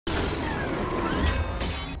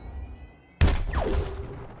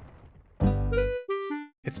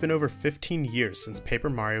It's been over 15 years since Paper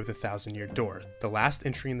Mario: The Thousand-Year Door, the last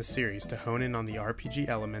entry in the series to hone in on the RPG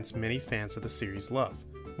elements many fans of the series love.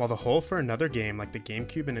 While the hole for another game like the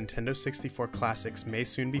GameCube and Nintendo 64 classics may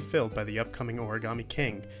soon be filled by the upcoming Origami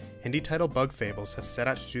King, indie title Bug Fables has set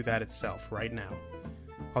out to do that itself right now.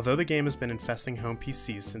 Although the game has been infesting home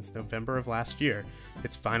PCs since November of last year,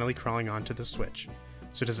 it's finally crawling onto the Switch.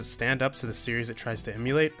 So does it stand up to the series it tries to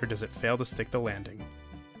emulate, or does it fail to stick the landing?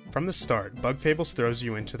 From the start, Bug Fables throws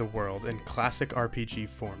you into the world in classic RPG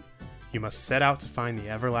form. You must set out to find the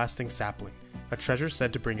everlasting sapling, a treasure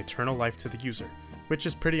said to bring eternal life to the user, which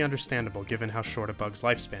is pretty understandable given how short a bug's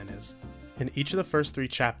lifespan is. In each of the first 3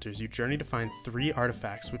 chapters, you journey to find 3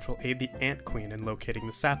 artifacts which will aid the Ant Queen in locating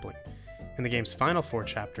the sapling. In the game's final 4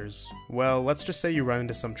 chapters, well, let's just say you run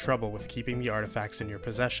into some trouble with keeping the artifacts in your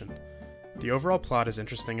possession. The overall plot is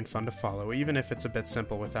interesting and fun to follow, even if it's a bit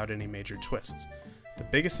simple without any major twists. The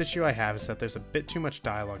biggest issue I have is that there's a bit too much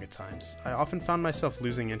dialogue at times. I often found myself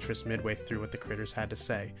losing interest midway through what the critters had to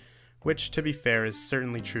say, which, to be fair, is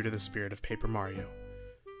certainly true to the spirit of Paper Mario.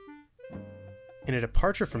 In a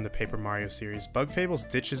departure from the Paper Mario series, Bug Fables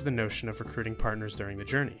ditches the notion of recruiting partners during the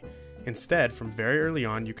journey. Instead, from very early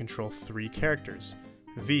on, you control 3 characters: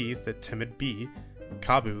 V, the timid bee,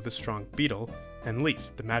 Kabu, the strong beetle, and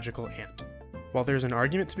Leaf, the magical ant. While there's an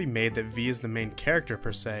argument to be made that V is the main character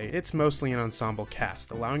per se, it's mostly an ensemble cast,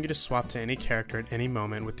 allowing you to swap to any character at any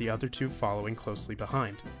moment with the other 2 following closely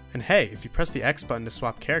behind. And hey, if you press the X button to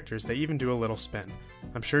swap characters, they even do a little spin.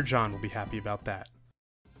 I'm sure John will be happy about that.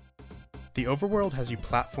 The overworld has you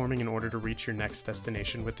platforming in order to reach your next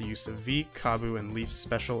destination with the use of V, Kabu, and Leaf's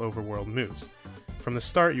special overworld moves. From the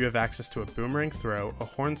start, you have access to a boomerang throw, a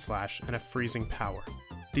horn slash, and a freezing power.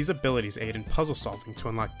 These abilities aid in puzzle solving to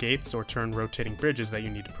unlock gates or turn rotating bridges that you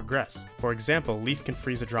need to progress. For example, Leaf can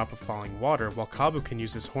freeze a drop of falling water, while Kabu can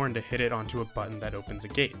use his horn to hit it onto a button that opens a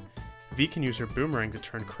gate. V can use her boomerang to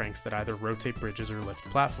turn cranks that either rotate bridges or lift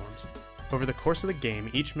platforms. Over the course of the game,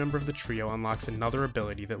 each member of the trio unlocks another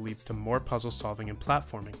ability that leads to more puzzle solving and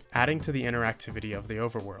platforming, adding to the interactivity of the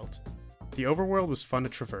overworld. The overworld was fun to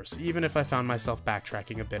traverse, even if I found myself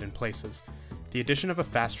backtracking a bit in places. The addition of a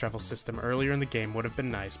fast travel system earlier in the game would have been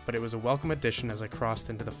nice, but it was a welcome addition as I crossed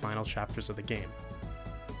into the final chapters of the game.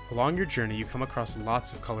 Along your journey, you come across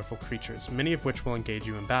lots of colorful creatures, many of which will engage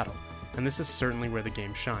you in battle, and this is certainly where the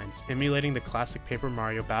game shines, emulating the classic Paper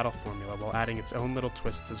Mario battle formula while adding its own little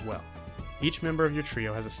twists as well. Each member of your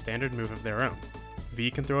trio has a standard move of their own.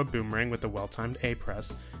 V can throw a boomerang with the well-timed A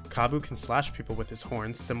press, Kabu can slash people with his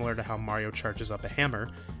horns similar to how Mario charges up a hammer,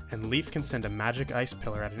 and Leaf can send a magic ice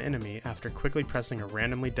pillar at an enemy after quickly pressing a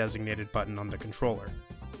randomly designated button on the controller.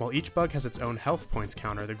 While each bug has its own health points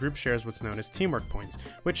counter, the group shares what's known as teamwork points,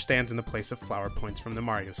 which stands in the place of flower points from the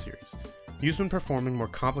Mario series. Used when performing more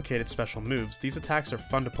complicated special moves, these attacks are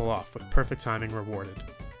fun to pull off, with perfect timing rewarded.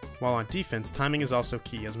 While on defense, timing is also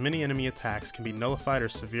key, as many enemy attacks can be nullified or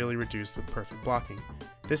severely reduced with perfect blocking.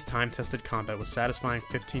 This time-tested combat was satisfying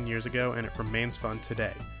 15 years ago, and it remains fun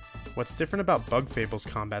today. What's different about Bug Fables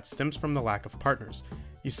combat stems from the lack of partners.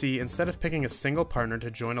 You see, instead of picking a single partner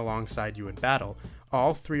to join alongside you in battle,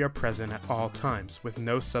 all 3 are present at all times, with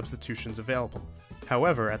no substitutions available.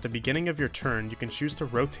 However, at the beginning of your turn, you can choose to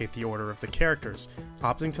rotate the order of the characters,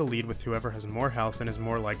 opting to lead with whoever has more health and is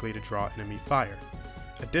more likely to draw enemy fire.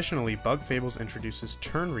 Additionally, Bug Fables introduces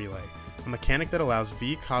Turn Relay, a mechanic that allows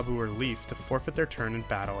V, Kabu, or Leaf to forfeit their turn in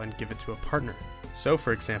battle and give it to a partner. So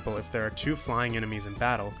for example, if there are 2 flying enemies in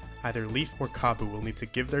battle, either Leaf or Kabu will need to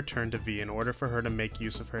give their turn to V in order for her to make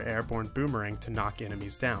use of her airborne boomerang to knock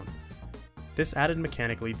enemies down. This added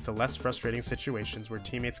mechanic leads to less frustrating situations where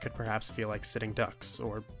teammates could perhaps feel like sitting ducks,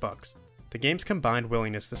 or bugs. The game's combined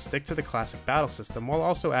willingness to stick to the classic battle system while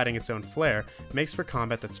also adding its own flair makes for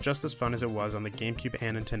combat that's just as fun as it was on the GameCube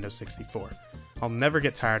and Nintendo 64. I'll never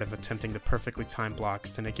get tired of attempting the perfectly timed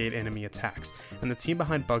blocks to negate enemy attacks, and the team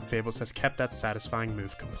behind Bug Fables has kept that satisfying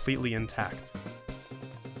move completely intact.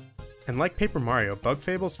 And like Paper Mario, Bug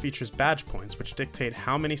Fables features badge points which dictate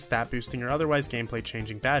how many stat boosting or otherwise gameplay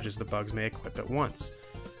changing badges the bugs may equip at once.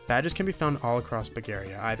 Badges can be found all across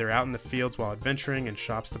Bugaria, either out in the fields while adventuring, in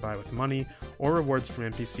shops to buy with money, or rewards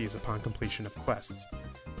from NPCs upon completion of quests.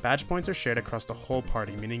 Badge points are shared across the whole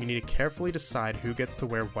party, meaning you need to carefully decide who gets to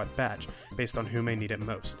wear what badge, based on who may need it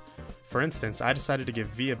most. For instance, I decided to give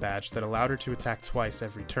V a badge that allowed her to attack twice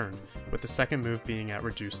every turn, with the second move being at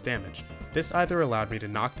reduced damage. This either allowed me to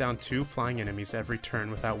knock down 2 flying enemies every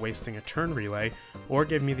turn without wasting a turn relay, or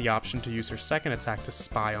gave me the option to use her second attack to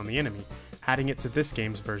spy on the enemy, adding it to this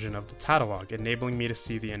game's version of the Tatalog, enabling me to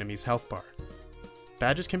see the enemy's health bar.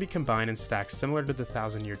 Badges can be combined in stacks similar to the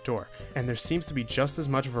Thousand-Year Door, and there seems to be just as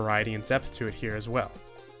much variety and depth to it here as well.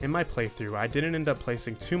 In my playthrough, I didn't end up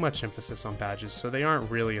placing too much emphasis on badges, so they aren't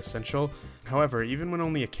really essential. However, even when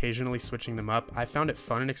only occasionally switching them up, I found it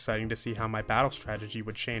fun and exciting to see how my battle strategy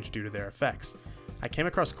would change due to their effects. I came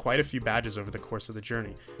across quite a few badges over the course of the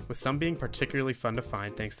journey, with some being particularly fun to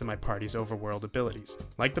find thanks to my party's overworld abilities.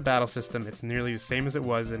 Like the battle system, it's nearly the same as it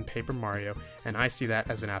was in Paper Mario, and I see that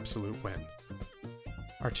as an absolute win.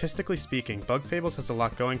 Artistically speaking, Bug Fables has a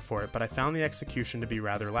lot going for it, but I found the execution to be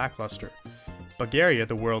rather lackluster. Bugaria,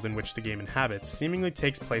 the world in which the game inhabits, seemingly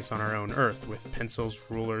takes place on our own Earth, with pencils,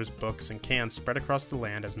 rulers, books, and cans spread across the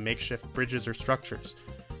land as makeshift bridges or structures.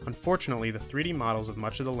 Unfortunately, the 3D models of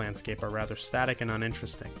much of the landscape are rather static and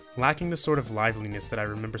uninteresting, lacking the sort of liveliness that I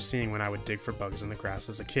remember seeing when I would dig for bugs in the grass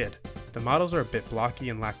as a kid. The models are a bit blocky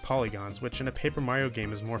and lack polygons, which in a Paper Mario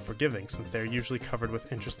game is more forgiving since they are usually covered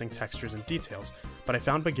with interesting textures and details, but I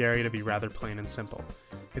found Bugaria to be rather plain and simple.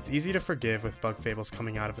 It's easy to forgive with Bug Fables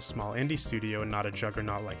coming out of a small indie studio and not a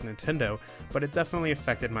juggernaut like Nintendo, but it definitely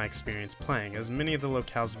affected my experience playing, as many of the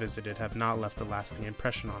locales visited have not left a lasting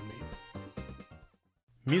impression on me.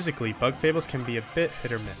 Musically, Bug Fables can be a bit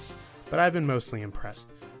hit or miss, but I've been mostly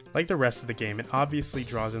impressed. Like the rest of the game, it obviously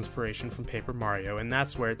draws inspiration from Paper Mario, and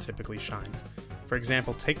that's where it typically shines. For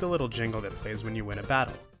example, take the little jingle that plays when you win a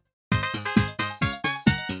battle.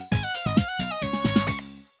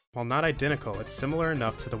 While not identical, it's similar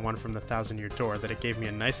enough to the one from the Thousand-Year Door that it gave me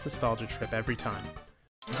a nice nostalgia trip every time.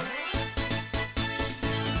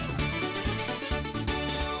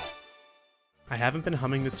 I haven't been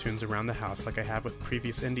humming the tunes around the house like I have with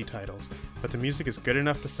previous indie titles, but the music is good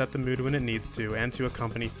enough to set the mood when it needs to and to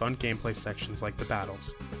accompany fun gameplay sections like the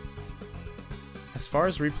battles. As far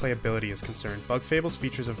as replayability is concerned, Bug Fables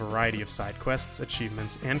features a variety of side quests,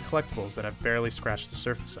 achievements, and collectibles that I've barely scratched the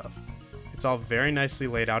surface of. It's all very nicely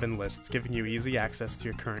laid out in lists, giving you easy access to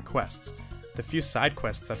your current quests. The few side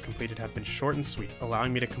quests I've completed have been short and sweet,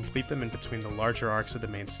 allowing me to complete them in between the larger arcs of the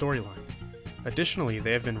main storyline. Additionally,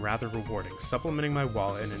 they have been rather rewarding, supplementing my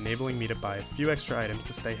wallet and enabling me to buy a few extra items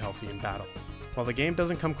to stay healthy in battle. While the game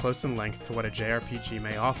doesn't come close in length to what a JRPG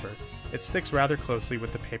may offer, it sticks rather closely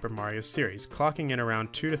with the Paper Mario series, clocking in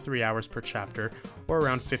around 2 to 3 hours per chapter, or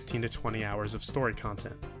around 15 to 20 hours of story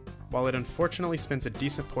content. While it unfortunately spends a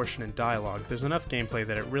decent portion in dialogue, there's enough gameplay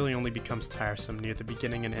that it really only becomes tiresome near the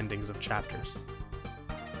beginning and endings of chapters.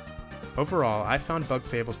 Overall, I found Bug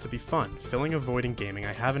Fables to be fun, filling a void in gaming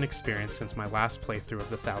I haven't experienced since my last playthrough of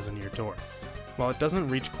the Thousand-Year Door. While it doesn't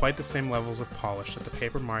reach quite the same levels of polish that the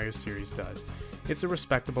Paper Mario series does, it's a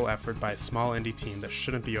respectable effort by a small indie team that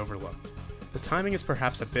shouldn't be overlooked. The timing is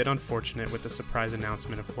perhaps a bit unfortunate with the surprise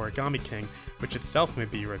announcement of Origami King, which itself may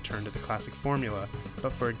be a return to the classic formula,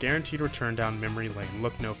 but for a guaranteed return down memory lane,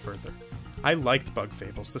 look no further. I liked Bug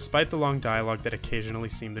Fables, despite the long dialogue that occasionally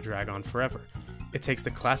seemed to drag on forever. It takes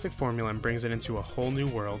the classic formula and brings it into a whole new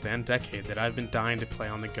world and decade that I've been dying to play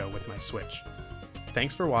on the go with my Switch.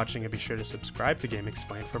 Thanks for watching, and be sure to subscribe to Game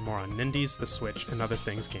Explained for more on Nindies, the Switch, and other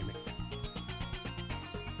things gaming.